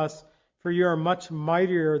from us, for you are much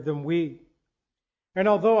mightier than we." And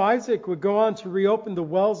although Isaac would go on to reopen the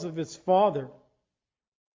wells of his father,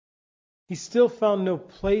 he still found no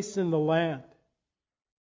place in the land.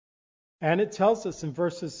 And it tells us in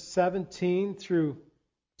verses 17 through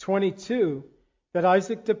 22 that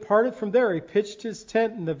Isaac departed from there. He pitched his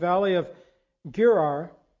tent in the valley of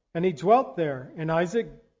Gerar, and he dwelt there. And Isaac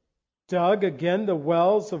dug again the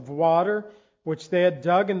wells of water which they had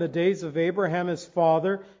dug in the days of Abraham his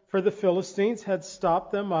father, for the Philistines had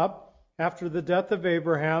stopped them up after the death of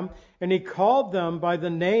Abraham, and he called them by the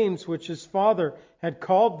names which his father had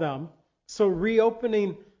called them, so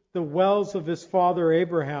reopening the wells of his father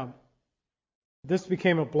Abraham. This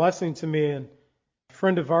became a blessing to me, and a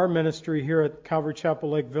friend of our ministry here at Calvary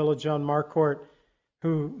Chapel Lake Village, John Marquardt,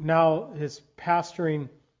 who now is pastoring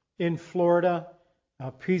in Florida,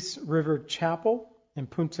 Peace River Chapel in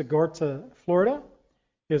Punta Gorda, Florida,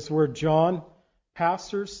 is where John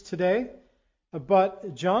pastors today.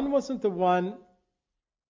 But John wasn't the one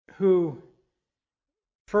who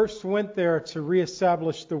first went there to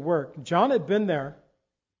reestablish the work. John had been there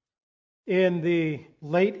in the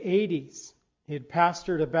late 80s. He had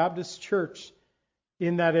pastored a Baptist church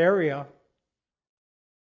in that area.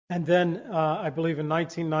 And then, I believe in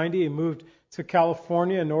 1990, he moved to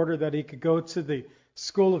California in order that he could go to the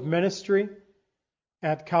School of Ministry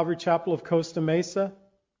at Calvary Chapel of Costa Mesa.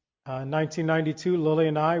 In 1992, Lily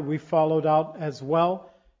and I, we followed out as well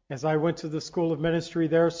as I went to the School of Ministry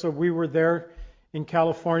there. So we were there in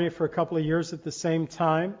California for a couple of years at the same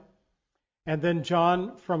time. And then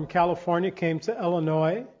John from California came to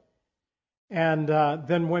Illinois and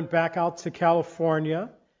then went back out to California.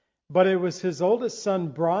 But it was his oldest son,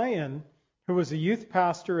 Brian, who was a youth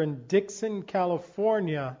pastor in Dixon,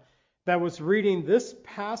 California, that was reading this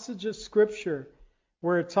passage of Scripture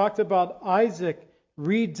where it talked about Isaac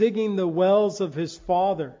redigging the wells of his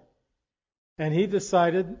father. And he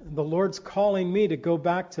decided, the Lord's calling me to go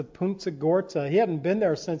back to Punta Gorda. He hadn't been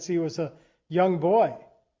there since he was a young boy.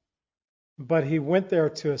 But he went there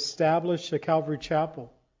to establish a Calvary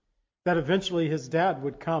Chapel that eventually his dad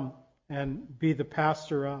would come and be the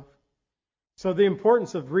pastor of. So the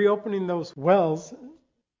importance of reopening those wells,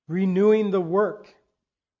 renewing the work.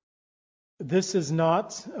 This is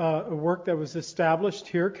not a work that was established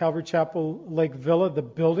here, Calvary Chapel Lake Villa, the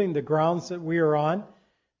building, the grounds that we are on.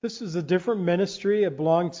 This is a different ministry. It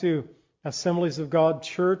belonged to Assemblies of God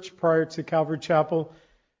Church prior to Calvary Chapel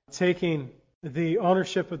taking the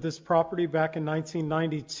ownership of this property back in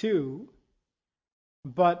 1992.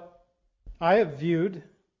 But I have viewed,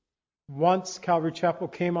 once Calvary Chapel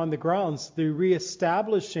came on the grounds, the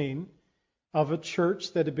reestablishing of a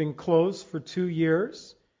church that had been closed for 2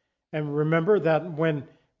 years. And remember that when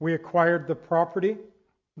we acquired the property,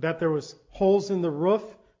 that there was holes in the roof,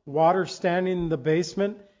 water standing in the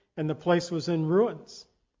basement, and the place was in ruins.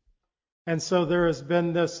 And so there has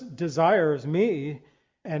been this desire, as me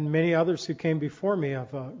and many others who came before me, of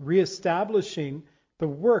reestablishing the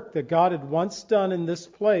work that God had once done in this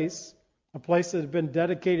place, a place that had been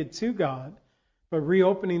dedicated to God, but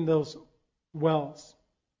reopening those wells,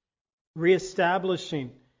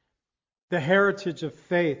 reestablishing the heritage of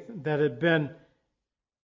faith that had been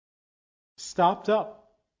stopped up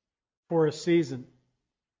for a season.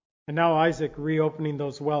 And now Isaac reopening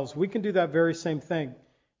those wells. We can do that very same thing.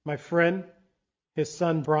 My friend, his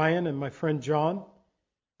son Brian, and my friend John,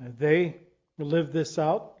 they lived this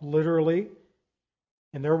out literally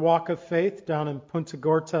in their walk of faith down in Punta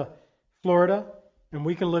Gorda, Florida, and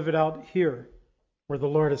we can live it out here where the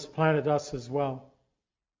Lord has planted us as well.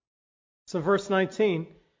 So verse 19,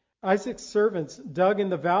 Isaac's servants dug in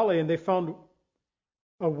the valley and they found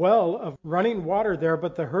a well of running water there,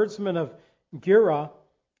 but the herdsmen of Gerar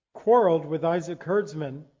quarreled with Isaac's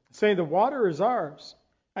herdsmen, saying, "The water is ours.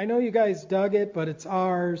 I know you guys dug it, but it's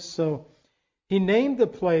ours." So he named the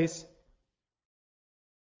place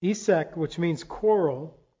Esek, which means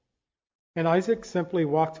quarrel, and Isaac simply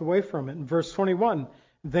walked away from it. In verse 21,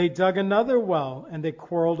 they dug another well and they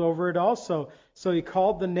quarreled over it also. So he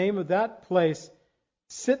called the name of that place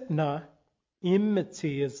Sitnah.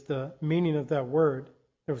 Enmity is the meaning of that word.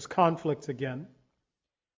 There was conflict again.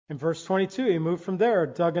 In verse 22, he moved from there,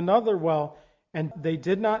 dug another well, and they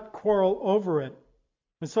did not quarrel over it.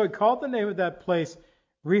 And so he called the name of that place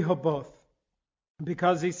Rehoboth,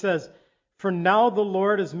 because he says, "For now the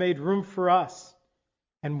Lord has made room for us,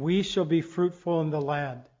 and we shall be fruitful in the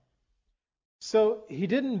land." So he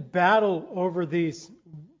didn't battle over these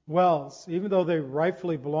wells, even though they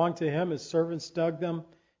rightfully belonged to him. His servants dug them.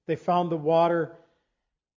 They found the water.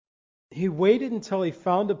 He waited until he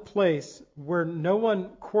found a place where no one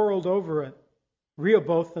quarreled over it.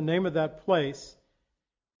 Rehoboth, the name of that place,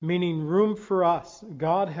 meaning room for us.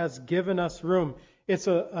 God has given us room. It's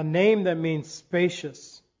a name that means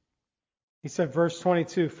spacious. He said, verse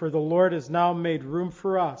 22, "For the Lord has now made room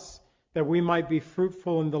for us, that we might be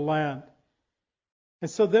fruitful in the land." And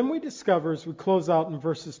so then we discover, as we close out in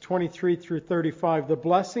verses 23 through 35, the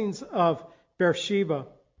blessings of Beersheba.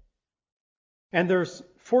 And there's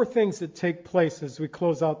 4 things that take place as we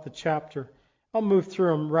close out the chapter. I'll move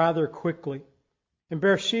through them rather quickly. In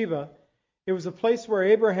Beersheba, it was a place where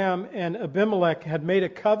Abraham and Abimelech had made a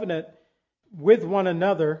covenant with one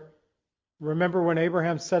another. Remember when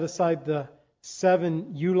Abraham set aside the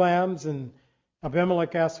 7 ewe lambs, and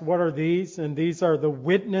Abimelech asked, "What are these?" And these are the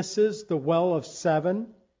witnesses, the well of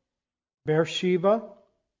 7. Beersheba,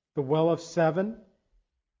 the well of 7.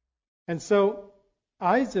 And so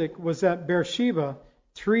Isaac was at Beersheba.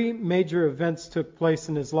 3 major events took place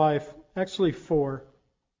in his life, actually 4.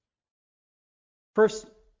 First,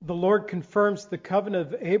 the Lord confirms the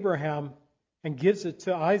covenant of Abraham and gives it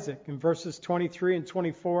to Isaac. In verses 23 and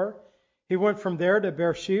 24, he went from there to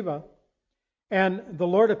Beersheba, and the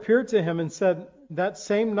Lord appeared to him and said, that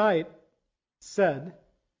same night, said,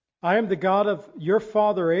 "I am the God of your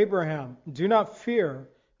father Abraham. Do not fear,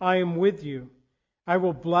 I am with you. I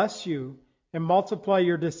will bless you and multiply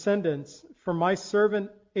your descendants for my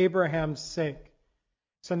servant Abraham's sake."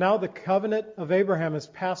 So now the covenant of Abraham is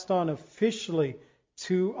passed on officially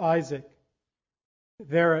to Isaac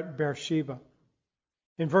there at Beersheba.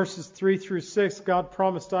 In verses 3 through 6, God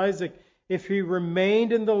promised Isaac if he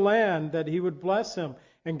remained in the land that he would bless him.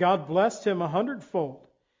 And God blessed him 100-fold,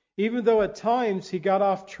 even though at times he got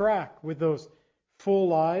off track with those full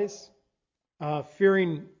lies,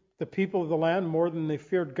 fearing the people of the land more than they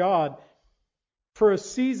feared God. For a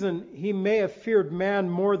season, he may have feared man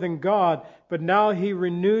more than God, but now he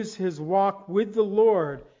renews his walk with the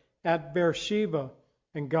Lord at Beersheba,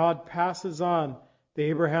 and God passes on the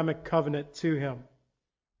Abrahamic covenant to him.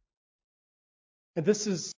 And this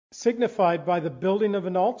is signified by the building of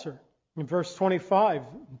an altar. In verse 25,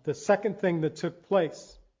 the second thing that took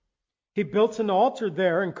place. He built an altar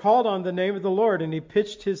there and called on the name of the Lord, and he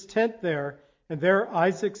pitched his tent there, and there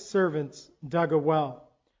Isaac's servants dug a well.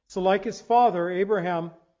 So like his father,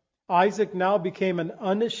 Abraham, Isaac now became an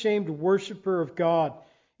unashamed worshiper of God.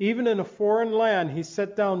 Even in a foreign land, he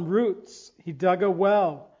set down roots, he dug a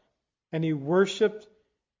well, and he worshipped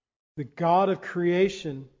the God of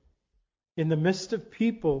creation in the midst of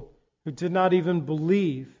people who did not even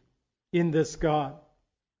believe in this God.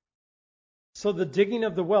 So the digging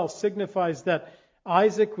of the well signifies that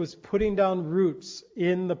Isaac was putting down roots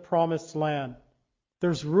in the promised land.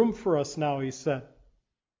 There's room for us now, he said.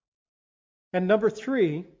 And number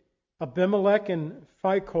 3, Abimelech and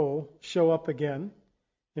Phicol show up again.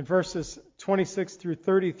 In verses 26 through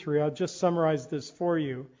 33, I'll just summarize this for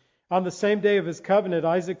you. On the same day of his covenant,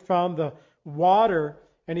 Isaac found the water,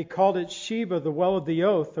 and he called it Sheba, the well of the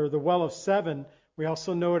oath, or the well of 7. We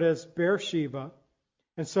also know it as Beersheba.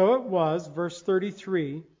 And so it was, verse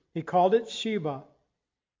 33, he called it Sheba.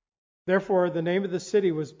 Therefore, the name of the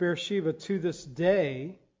city was Beersheba to this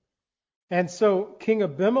day. And so King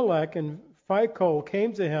Abimelech and Phicol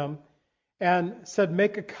came to him and said,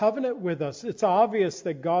 "Make a covenant with us. It's obvious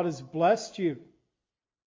that God has blessed you.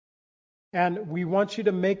 And we want you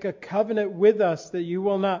to make a covenant with us that you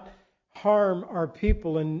will not harm our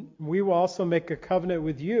people. And we will also make a covenant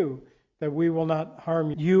with you that we will not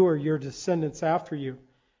harm you or your descendants after you."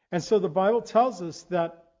 And so the Bible tells us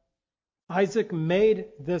that Isaac made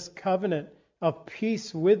this covenant of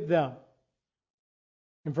peace with them.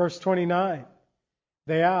 In verse 29,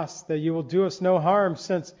 they asked that you will do us no harm,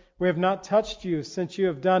 since we have not touched you, since you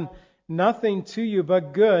have done nothing to you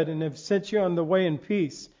but good, and have sent you on the way in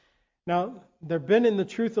peace. Now, they've been in the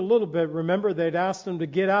truth a little bit. Remember, they'd asked him to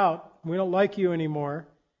get out. We don't like you anymore.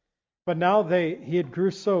 But now he had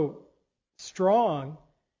grew so strong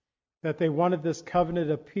that they wanted this covenant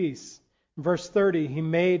of peace. In verse 30, he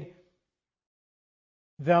made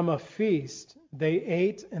them a feast. They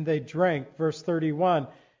ate and they drank. Verse 31,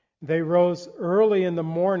 they rose early in the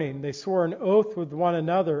morning. They swore an oath with one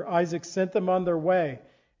another. Isaac sent them on their way,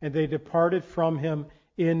 and they departed from him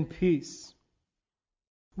in peace.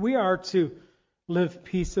 We are to live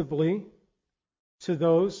peaceably to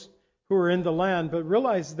those who are in the land, but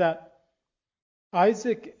realize that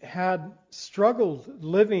Isaac had struggled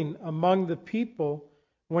living among the people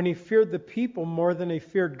when he feared the people more than he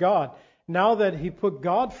feared God. Now that he put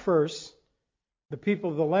God first, the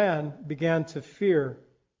people of the land began to fear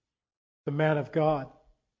the man of God,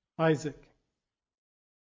 Isaac.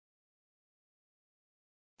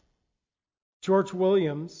 George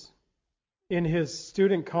Williams, in his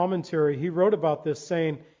student commentary, he wrote about this,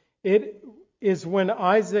 saying, "It is when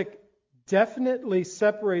Isaac definitely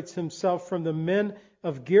separates himself from the men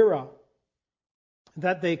of Gerar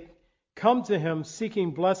that they come to him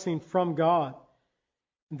seeking blessing from God."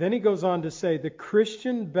 And then he goes on to say, "The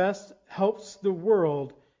Christian best helps the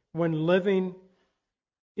world when living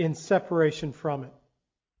in separation from it."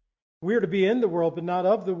 We are to be in the world, but not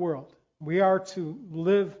of the world. We are to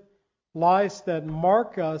live lives that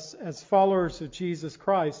mark us as followers of Jesus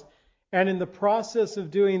Christ. And in the process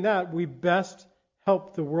of doing that, we best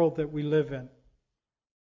help the world that we live in.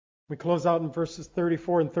 We close out in verses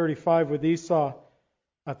 34 and 35 with Esau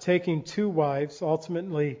taking 2 wives.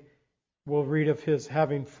 Ultimately, we'll read of his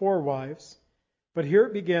having 4 wives. But here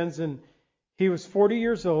it begins, and he was 40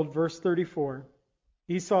 years old, verse 34.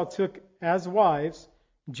 Esau took as wives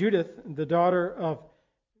Judith, the daughter of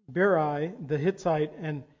Berai the Hittite,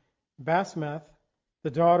 and Basmath, the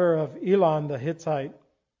daughter of Elon the Hittite,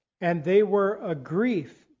 and they were a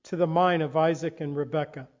grief to the mind of Isaac and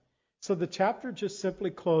Rebekah. So the chapter just simply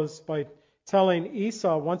closed by telling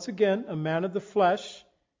Esau, once again, a man of the flesh.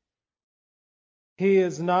 He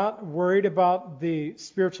is not worried about the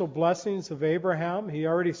spiritual blessings of Abraham. He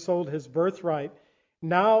already sold his birthright.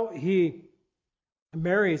 Now he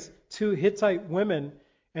marries 2 Hittite women,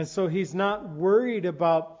 and so he's not worried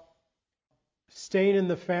about staying in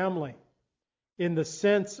the family in the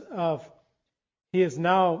sense of he is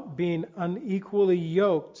now being unequally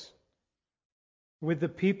yoked with the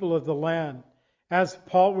people of the land. As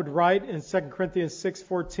Paul would write in 2 Corinthians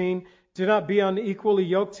 6:14, "Do not be unequally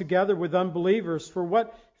yoked together with unbelievers, for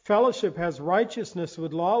what fellowship has righteousness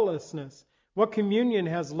with lawlessness? What communion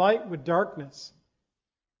has light with darkness?"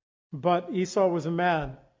 But Esau was a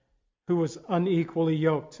man who was unequally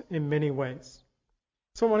yoked in many ways.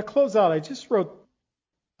 So I want to close out. I just wrote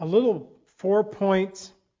a little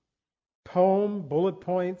 4-point poem, bullet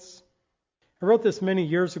points. I wrote this many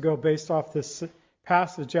years ago based off this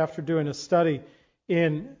passage after doing a study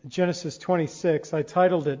in Genesis 26. I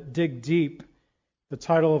titled it Dig Deep. The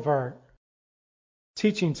title of our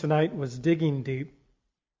teaching tonight was Digging Deep.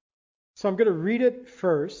 So I'm going to read it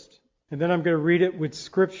first, and then I'm going to read it with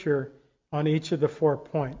scripture on each of the 4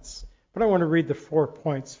 points. But I want to read the 4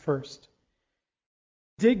 points first.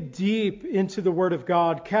 Dig deep into the Word of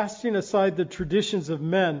God, casting aside the traditions of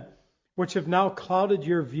men which have now clouded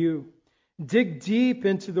your view. Dig deep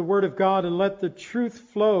into the Word of God and let the truth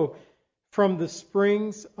flow from the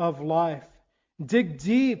springs of life. Dig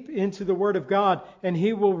deep into the Word of God and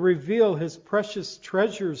He will reveal His precious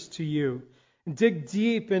treasures to you. Dig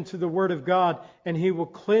deep into the Word of God and He will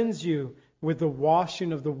cleanse you with the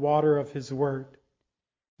washing of the water of His Word.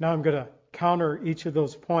 Now I'm going to counter each of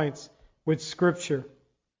those points with Scripture.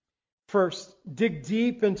 First, dig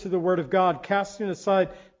deep into the Word of God, casting aside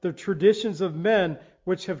the traditions of men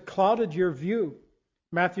which have clouded your view.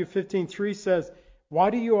 Matthew 15:3 says, "Why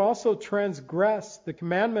do you also transgress the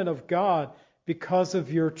commandment of God because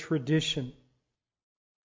of your tradition?"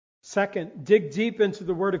 Second, dig deep into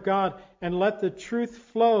the Word of God and let the truth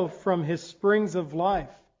flow from His springs of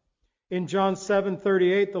life. In John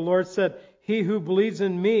 7:38, the Lord said, "He who believes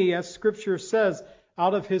in me, as Scripture says,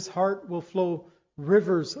 out of his heart will flow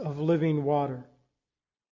rivers of living water."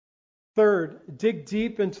 Third, dig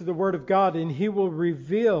deep into the Word of God and He will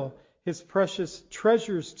reveal His precious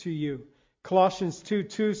treasures to you. Colossians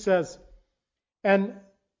 2:2 says, "And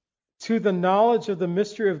to the knowledge of the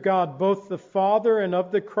mystery of God, both the Father and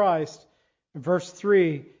of the Christ," verse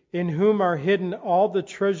 3, "in whom are hidden all the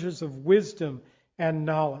treasures of wisdom and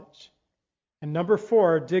knowledge." And number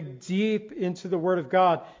 4, dig deep into the Word of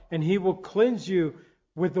God and He will cleanse you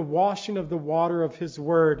with the washing of the water of His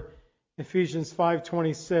Word. Ephesians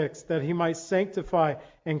 5:26, that He might sanctify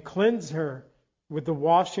and cleanse her with the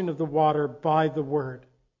washing of the water by the Word.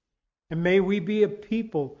 And may we be a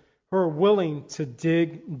people who are willing to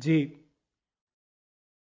dig deep.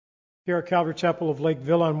 Here at Calvary Chapel of Lake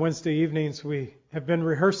Villa on Wednesday evenings, we have been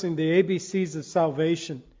rehearsing the ABCs of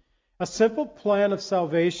salvation. A simple plan of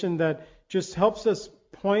salvation that just helps us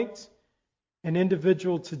point an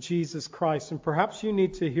individual to Jesus Christ. And perhaps you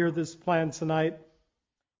need to hear this plan tonight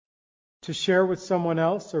to share with someone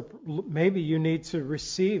else, or maybe you need to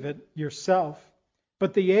receive it yourself.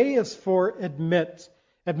 But the A is for admit.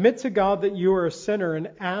 Admit to God that you are a sinner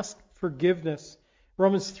and ask forgiveness.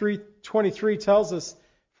 Romans 3:23 tells us,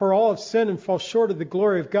 for all have sinned and fall short of the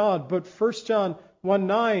glory of God. But 1 John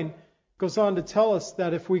 1:9 goes on to tell us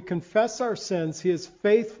that if we confess our sins, He is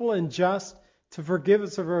faithful and just to forgive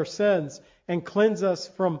us of our sins and cleanse us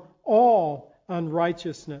from all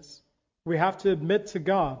unrighteousness. We have to admit to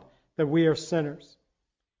God that we are sinners.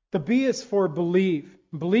 The B is for believe.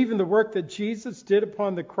 Believe in the work that Jesus did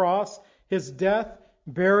upon the cross, His death,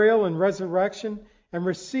 burial, and resurrection, and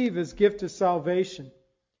receive His gift of salvation.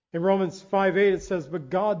 In Romans 5:8 it says, but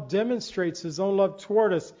God demonstrates His own love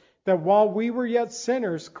toward us, that while we were yet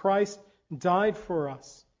sinners, Christ died for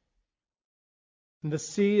us. And the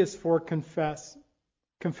C is for confess.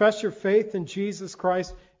 Confess your faith in Jesus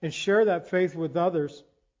Christ and share that faith with others.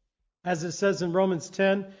 As it says in Romans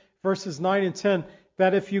 10, verses 9 and 10,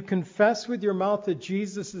 that if you confess with your mouth that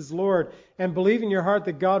Jesus is Lord and believe in your heart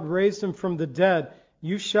that God raised Him from the dead,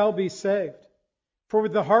 you shall be saved. For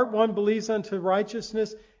with the heart one believes unto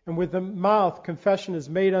righteousness, and with the mouth confession is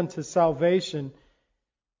made unto salvation.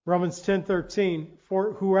 Romans 10:13,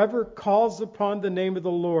 for whoever calls upon the name of the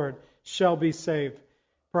Lord shall be saved.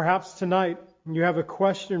 Perhaps tonight you have a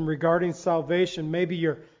question regarding salvation. Maybe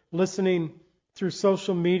you're listening through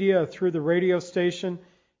social media, through the radio station.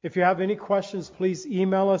 If you have any questions, please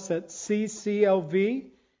email us at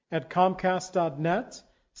cclv@comcast.net,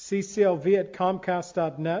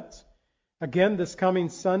 cclv@comcast.net. Again, this coming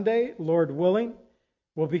Sunday, Lord willing,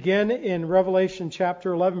 we'll begin in Revelation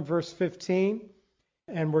chapter 11, verse 15,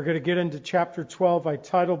 and we're going to get into chapter 12. I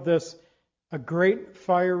titled this, A Great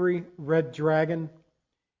Fiery Red Dragon.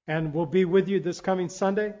 And we'll be with you this coming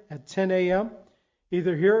Sunday at 10 a.m.,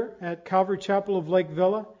 either here at Calvary Chapel of Lake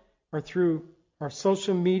Villa or through our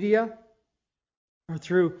social media or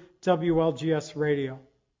through WLGS Radio.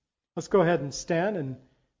 Let's go ahead and stand and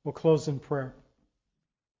we'll close in prayer.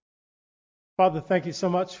 Father, thank you so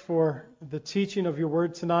much for the teaching of your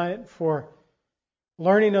word tonight, for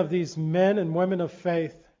learning of these men and women of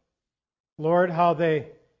faith. Lord, how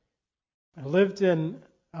they lived in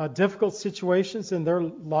difficult situations in their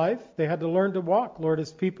life. They had to learn to walk, Lord,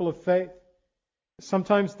 as people of faith.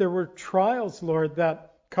 Sometimes there were trials, Lord,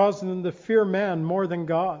 that caused them to fear man more than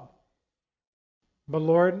God. But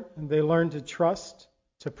Lord, they learned to trust,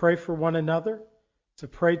 to pray for one another, to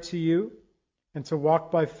pray to you, and to walk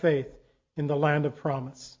by faith in the land of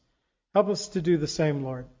promise. Help us to do the same,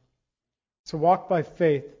 Lord, to walk by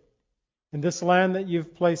faith in this land that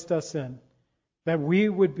you've placed us in, that we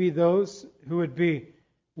would be those who would be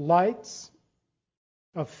lights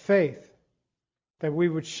of faith, that we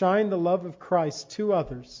would shine the love of Christ to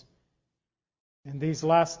others in these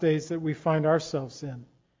last days that we find ourselves in.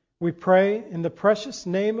 We pray in the precious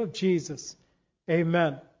name of Jesus.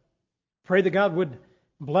 Amen. Pray that God would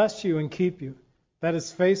bless you and keep you, that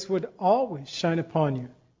His face would always shine upon you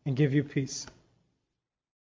and give you peace.